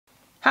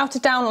How to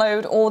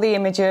download all the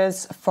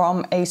images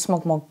from a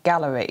SmugMug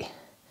Gallery.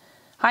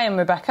 Hi, I'm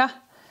Rebecca.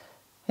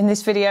 In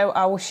this video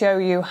I will show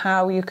you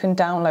how you can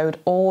download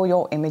all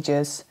your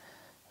images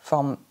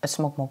from a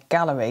SmugMug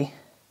Gallery.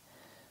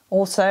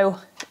 Also,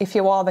 if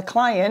you are the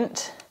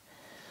client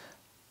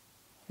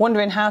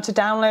wondering how to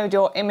download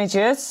your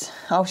images,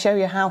 I'll show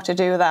you how to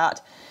do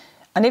that.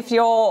 And if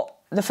you're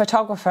the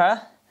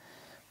photographer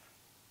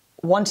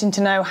wanting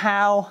to know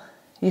how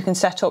you can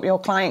set up your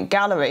client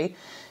gallery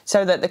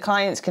so that the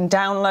clients can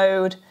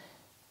download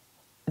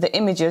the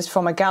images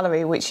from a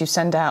gallery which you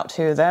send out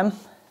to them,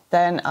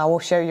 then I will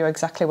show you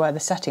exactly where the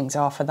settings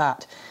are for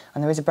that.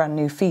 And there is a brand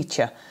new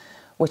feature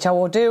which I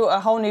will do a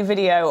whole new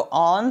video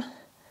on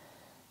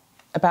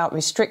about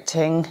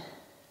restricting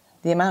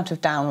the amount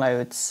of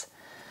downloads.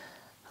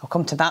 I'll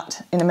come to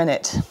that in a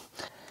minute.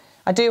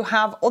 I do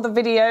have other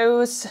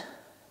videos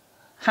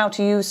how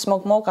to use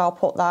SmugMug. I'll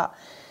put that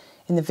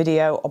in the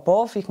video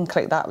above. You can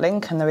click that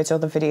link and there is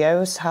other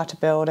videos how to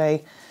build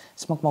a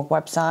SmugMug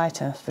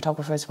website, a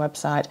photographer's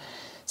website.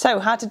 So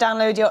how to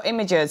download your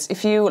images.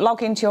 If you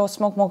log into your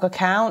SmugMug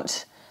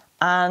account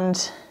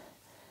and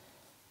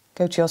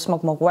go to your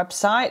SmugMug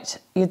website,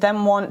 you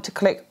then want to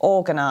click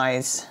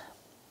Organise.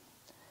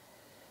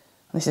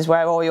 This is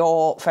where all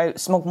your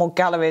SmugMug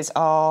galleries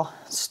are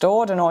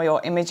stored and all your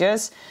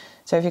images.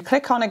 So if you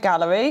click on a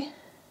gallery,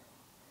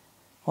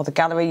 or the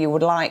gallery you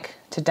would like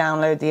to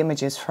download the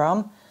images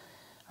from,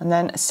 and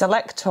then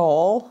select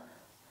all,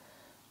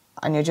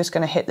 and you're just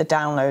going to hit the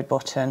download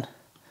button.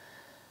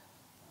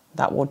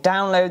 That will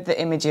download the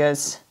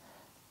images.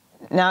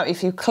 Now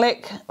if you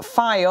click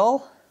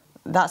File,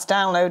 that's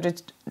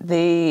downloaded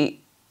the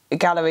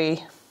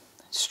gallery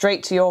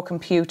straight to your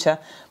computer,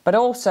 but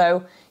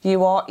also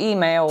you are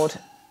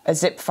emailed a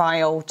zip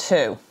file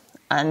too,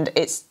 and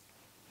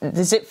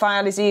the zip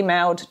file is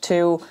emailed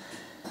to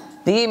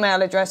the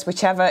email address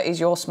whichever is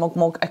your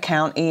SmugMug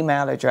account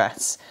email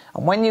address.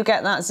 And when you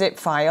get that zip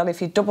file,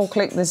 if you double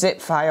click the zip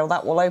file,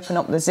 that will open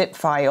up the zip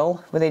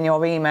file within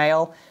your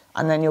email,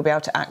 and then you'll be able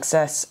to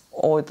access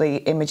all the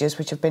images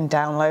which have been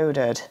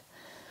downloaded.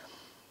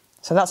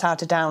 So that's how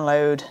to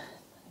download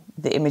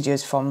the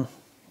images from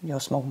your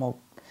SmugMug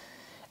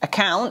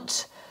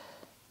account.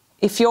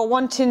 If you're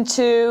wanting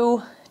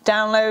to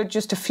download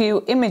just a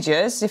few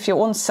images, if you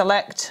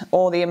unselect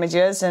all the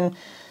images and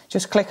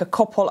just click a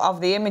couple of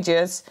the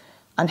images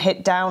and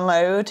hit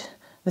download,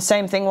 the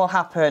same thing will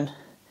happen.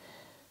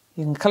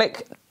 You can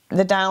click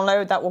the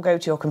download, that will go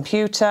to your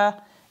computer,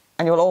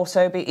 and you'll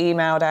also be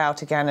emailed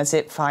out again a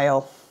zip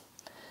file.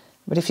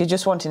 But if you're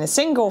just wanting a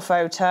single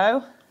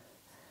photo,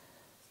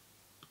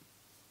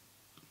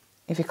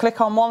 if you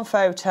click on one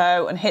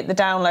photo and hit the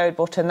download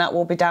button, that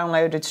will be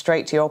downloaded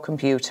straight to your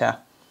computer.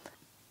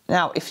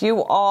 Now, if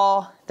you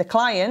are the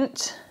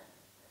client,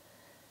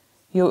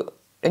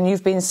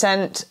 you've been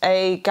sent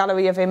a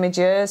gallery of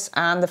images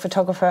and the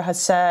photographer has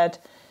said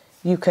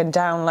you can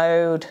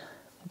download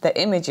the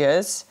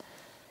images,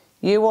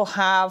 you will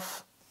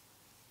have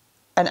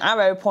an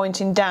arrow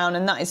pointing down,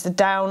 and that is the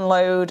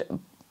download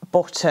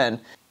button.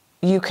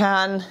 You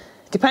can,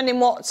 depending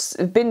what's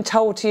been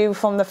told to you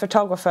from the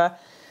photographer,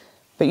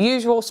 but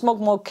usual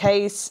SmugMug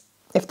case,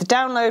 if the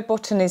download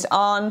button is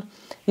on,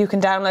 you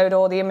can download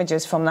all the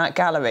images from that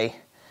gallery.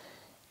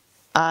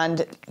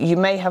 And you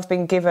may have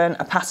been given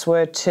a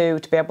password to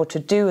be able to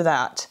do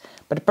that.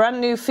 But a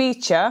brand new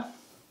feature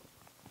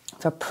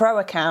for pro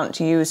account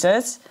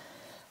users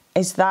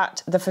is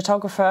that the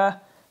photographer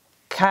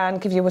can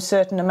give you a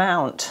certain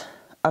amount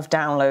of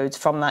downloads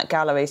from that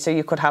gallery. So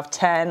you could have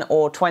 10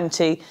 or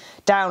 20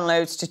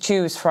 downloads to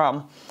choose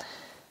from.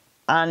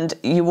 And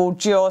you will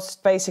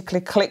just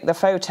basically click the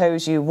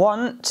photos you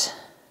want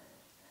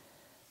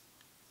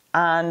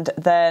and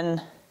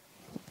then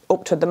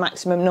up to the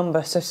maximum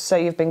number. So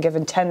say you've been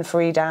given 10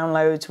 free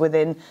downloads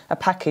within a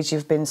package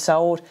you've been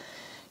sold,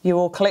 you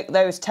will click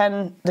those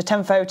the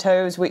 10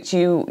 photos which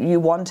you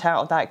want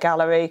out of that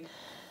gallery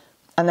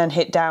and then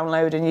hit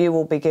download, and you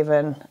will be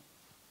given,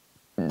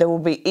 they will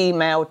be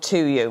emailed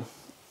to you.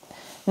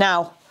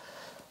 Now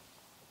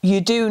you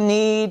do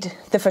need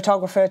the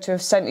photographer to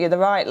have sent you the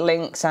right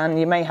links, and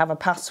you may have a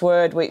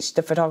password which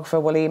the photographer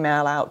will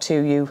email out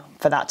to you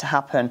for that to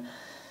happen.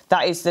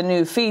 That is the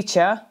new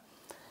feature.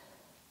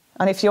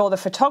 And if you're the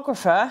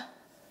photographer,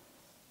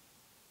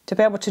 to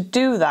be able to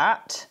do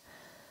that,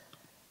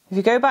 if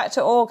you go back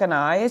to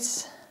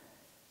Organise,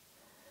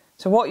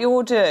 so what you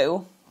will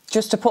do,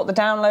 just to put the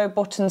download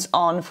buttons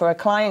on for a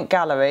client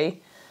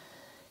gallery,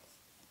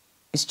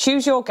 is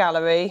choose your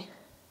gallery,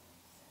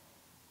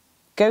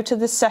 go to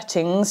the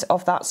settings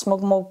of that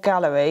SmugMug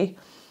gallery,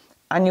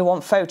 and you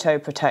want photo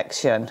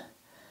protection.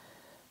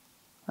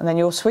 And then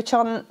you'll switch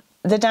on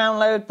the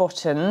download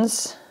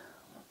buttons,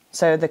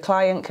 so the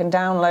client can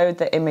download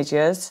the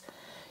images.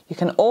 You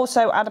can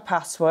also add a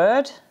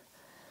password.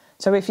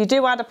 So if you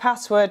do add a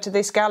password to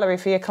this gallery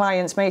for your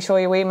clients, make sure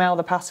you email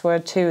the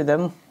password to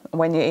them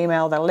when you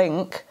email the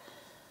link.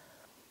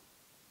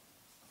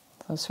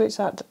 I'll switch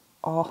that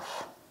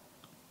off.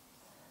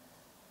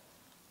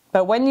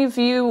 But when you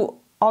view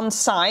on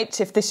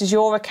site, if this is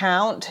your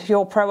account,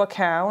 your pro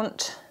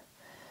account,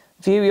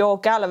 view your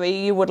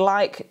gallery, you would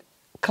like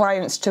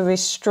clients to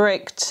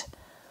restrict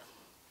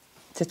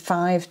to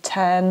 5,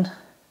 10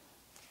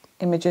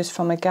 images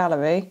from a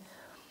gallery.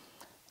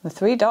 The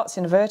 3 dots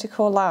in a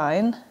vertical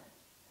line,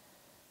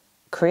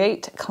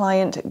 create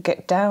client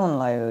get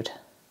download.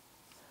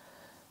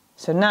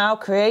 So now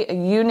create a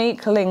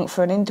unique link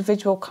for an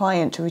individual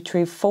client to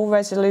retrieve full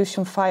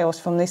resolution files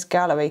from this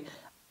gallery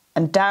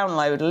and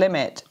download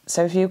limit.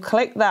 So if you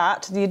click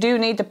that, you do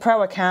need the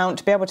pro account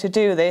to be able to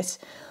do this.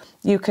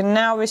 You can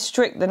now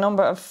restrict the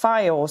number of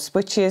files,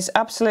 which is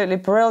absolutely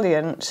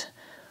brilliant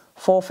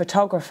for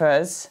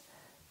photographers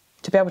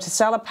to be able to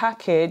sell a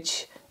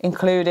package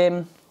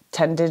including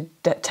 10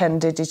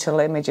 digital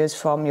images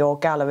from your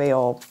gallery,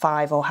 or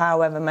 5, or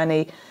however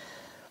many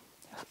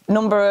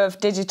number of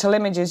digital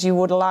images you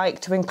would like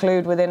to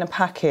include within a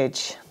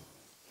package.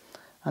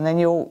 And then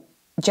you'll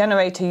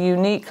generate a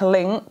unique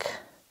link,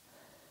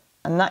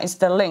 and that is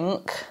the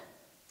link,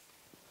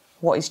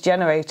 what is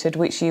generated,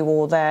 which you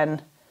will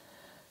then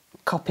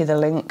copy the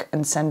link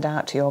and send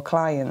out to your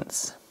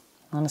clients.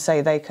 And I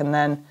say they can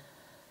then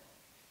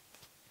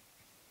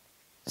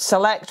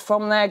select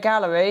from their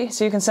gallery,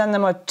 so you can send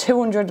them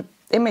 200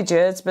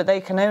 images, but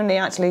they can only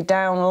actually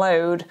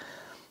download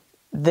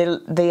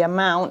the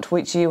amount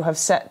which you have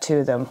set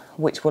to them,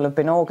 which will have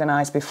been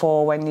organised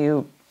before when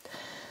you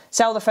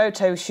sell the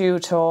photo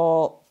shoot,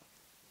 or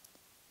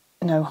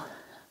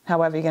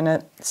however you're going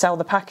to sell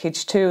the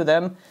package to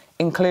them,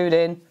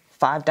 including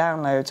 5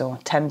 downloads or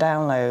 10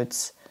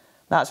 downloads.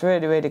 That's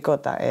really, really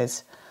good, that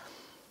is.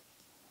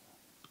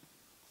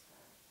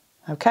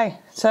 Okay,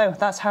 so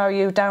that's how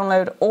you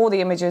download all the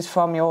images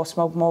from your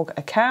SmugMug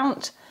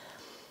account,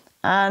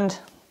 and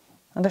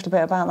a little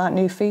bit about that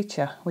new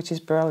feature, which is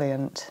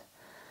brilliant.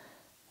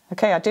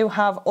 Okay, I do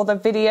have other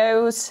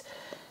videos,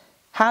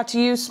 how to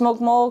use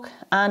SmugMug,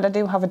 and I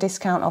do have a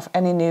discount off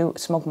any new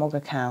SmugMug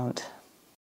account.